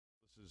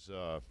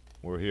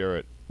We're here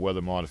at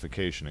Weather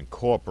Modification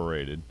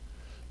Incorporated,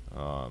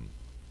 and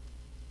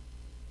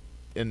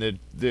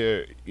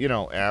they're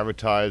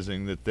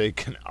advertising that they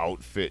can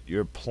outfit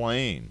your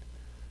plane,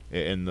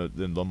 and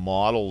the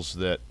models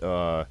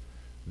that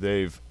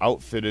they've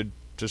outfitted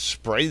to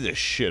spray this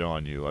shit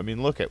on you. I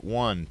mean, look at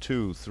 1,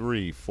 2,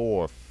 3,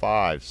 4,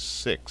 5,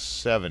 6,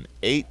 7,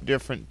 8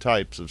 different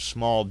types of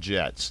small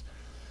jets.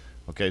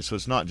 Okay, so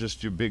it's not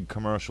just your big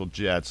commercial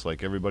jets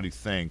like everybody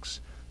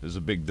thinks. There's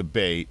a big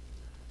debate.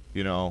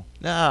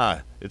 Nah,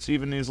 it's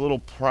even these little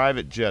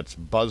private jets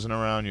buzzing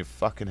around your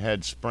fucking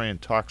head spraying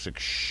toxic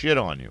shit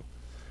on you.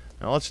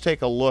 Now let's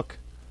take a look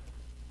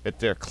at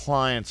their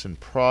clients and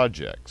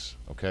projects.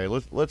 Okay,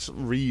 let's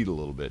read a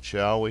little bit,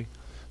 shall we?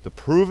 The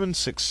proven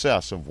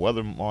success of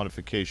Weather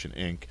Modification,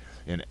 Inc.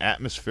 in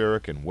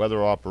atmospheric and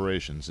weather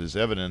operations is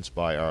evidenced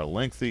by our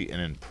lengthy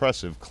and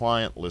impressive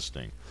client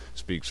listing.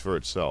 Speaks for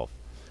itself.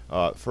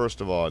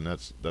 First of all, and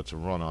that's a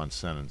run-on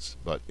sentence,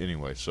 but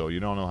anyway, so you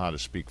don't know how to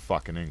speak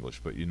fucking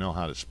English, but you know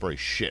how to spray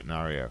shit in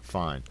our air.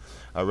 Fine.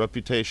 Our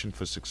reputation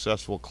for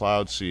successful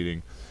cloud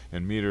seeding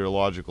and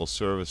meteorological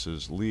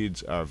services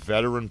leads our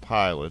veteran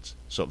pilots,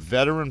 so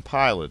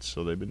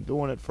they've been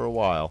doing it for a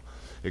while,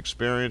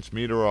 experienced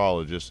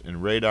meteorologists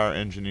and radar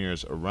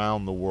engineers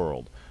around the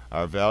world.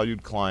 Our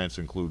valued clients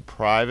include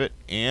private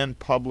and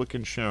public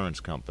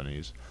insurance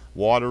companies,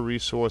 water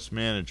resource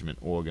management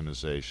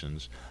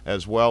organizations,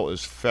 as well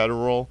as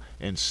federal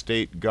and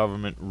state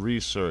government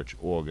research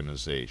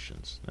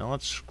organizations. Now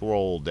let's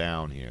scroll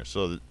down here.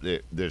 So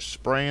they're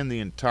spraying the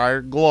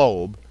entire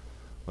globe.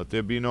 Let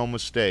there be no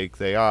mistake,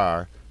 they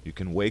are. You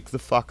can wake the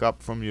fuck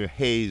up from your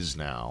haze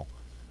now.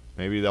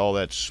 Maybe all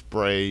that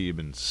spray you've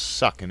been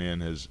sucking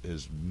in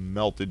has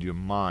melted your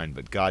mind,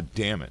 but god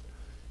damn it,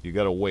 you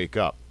gotta wake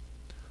up.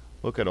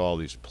 Look at all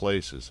these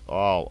places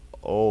all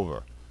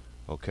over.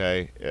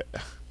 Okay?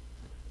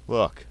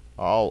 Look,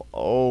 all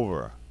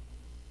over.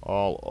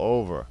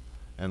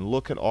 And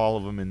look at all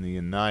of them in the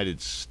United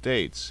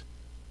States.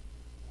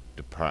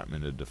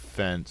 Department of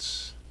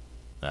Defense.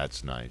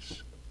 That's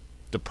nice.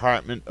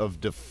 Department of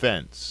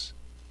Defense.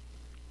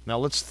 Now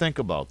let's think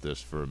about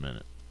this for a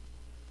minute.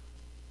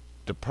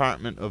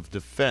 Department of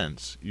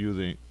Defense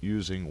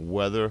using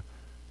weather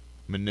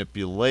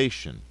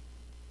manipulation.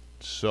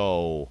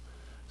 So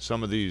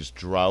some of these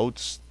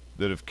droughts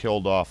that have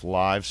killed off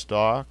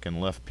livestock and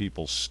left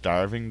people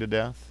starving to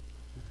death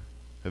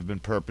have been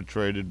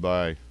perpetrated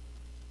by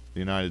the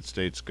United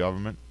States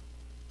government.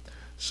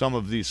 Some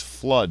of these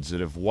floods that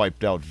have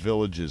wiped out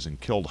villages and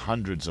killed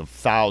hundreds of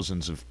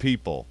thousands of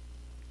people,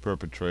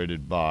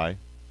 perpetrated by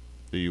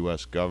the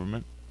U.S.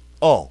 government.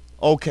 Oh,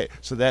 okay,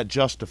 so that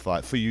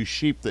justifies, for you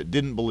sheep that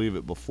didn't believe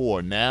it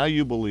before, now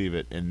you believe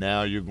it, and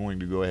now you're going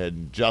to go ahead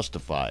and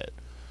justify it.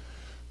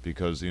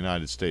 Because the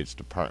United States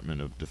Department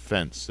of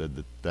Defense said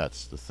that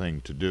that's the thing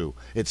to do.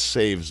 It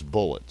saves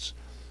bullets.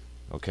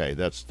 Okay,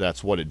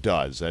 that's what it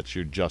does. That's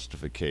your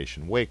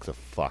justification. Wake the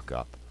fuck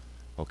up.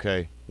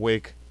 Okay?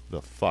 Wake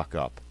the fuck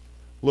up.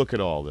 Look at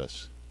all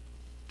this.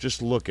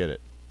 Just look at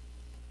it.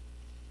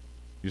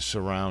 You're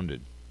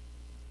surrounded.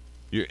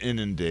 You're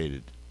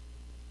inundated.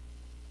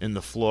 And the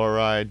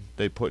fluoride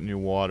they put in your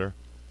water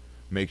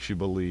makes you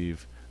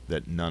believe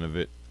that none of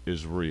it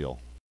is real.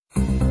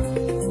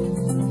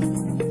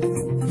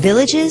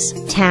 Villages,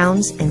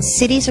 towns, and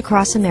cities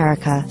across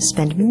America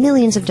spend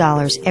millions of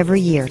dollars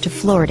every year to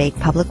fluoridate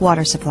public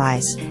water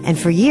supplies, and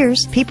for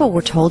years, people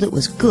were told it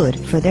was good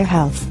for their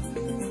health.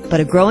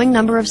 But a growing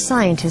number of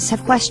scientists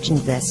have questioned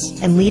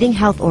this, and leading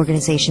health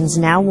organizations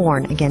now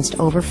warn against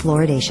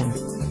over-fluoridation.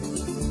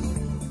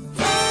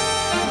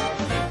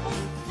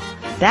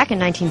 Back in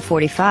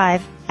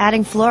 1945,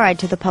 adding fluoride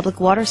to the public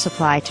water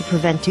supply to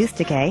prevent tooth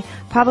decay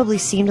probably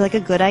seemed like a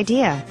good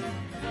idea.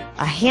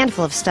 A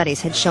handful of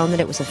studies had shown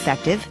that it was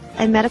effective,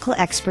 and medical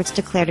experts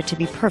declared it to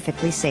be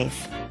perfectly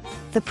safe.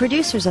 The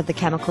producers of the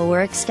chemical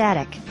were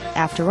ecstatic.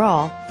 After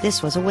all,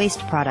 this was a waste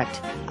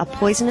product, a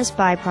poisonous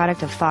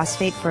byproduct of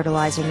phosphate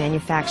fertilizer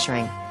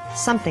manufacturing,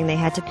 something they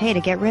had to pay to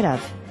get rid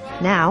of.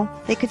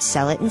 Now, they could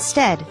sell it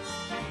instead.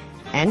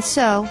 And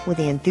so, with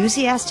the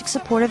enthusiastic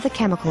support of the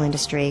chemical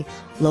industry,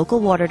 local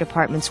water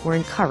departments were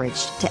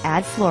encouraged to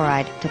add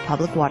fluoride to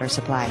public water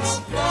supplies.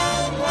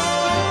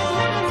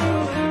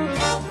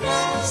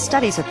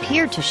 Studies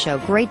appeared to show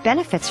great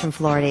benefits from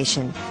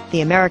fluoridation.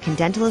 The American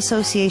Dental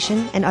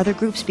Association and other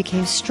groups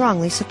became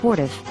strongly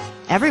supportive.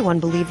 Everyone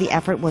believed the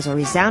effort was a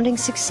resounding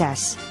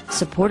success.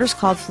 Supporters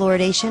called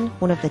fluoridation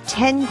one of the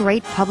 10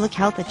 great public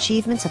health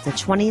achievements of the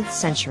 20th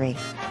century.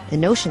 The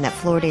notion that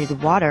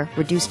fluoridated water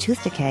reduced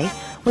tooth decay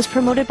was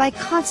promoted by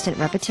constant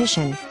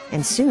repetition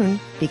and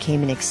soon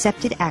became an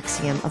accepted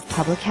axiom of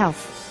public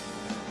health.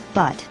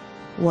 But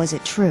was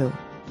it true?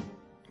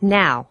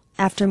 Now,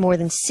 after more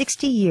than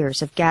 60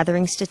 years of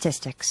gathering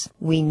statistics,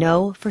 we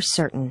know for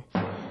certain.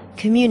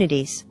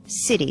 Communities,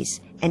 cities,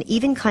 and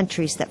even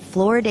countries that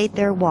fluoridate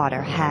their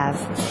water have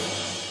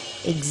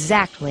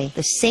exactly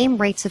the same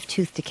rates of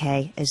tooth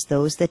decay as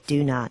those that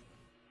do not.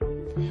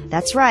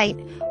 That's right,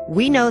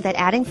 We know that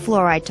adding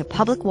fluoride to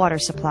public water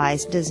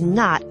supplies does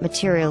not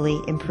materially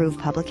improve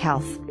public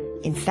health.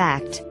 In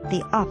fact,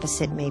 the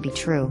opposite may be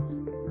true.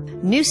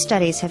 New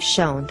studies have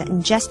shown that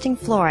ingesting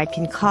fluoride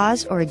can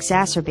cause or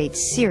exacerbate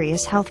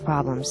serious health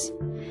problems.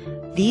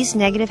 These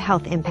negative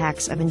health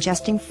impacts of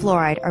ingesting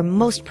fluoride are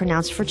most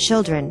pronounced for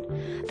children,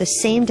 the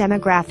same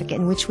demographic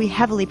in which we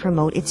heavily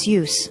promote its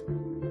use.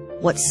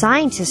 What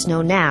scientists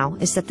know now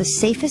is that the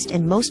safest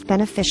and most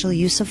beneficial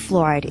use of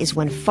fluoride is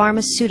when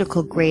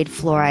pharmaceutical-grade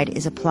fluoride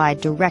is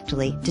applied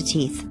directly to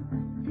teeth.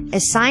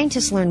 As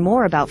scientists learn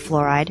more about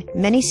fluoride,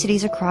 many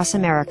cities across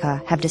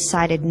America have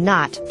decided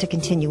not to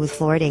continue with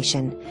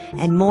fluoridation,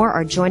 and more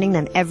are joining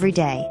them every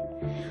day.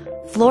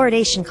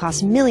 Fluoridation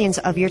costs millions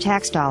of your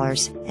tax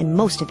dollars, and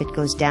most of it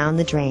goes down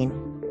the drain.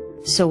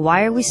 So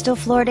why are we still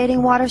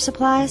fluoridating water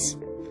supplies?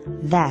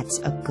 That's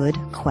a good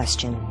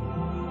question.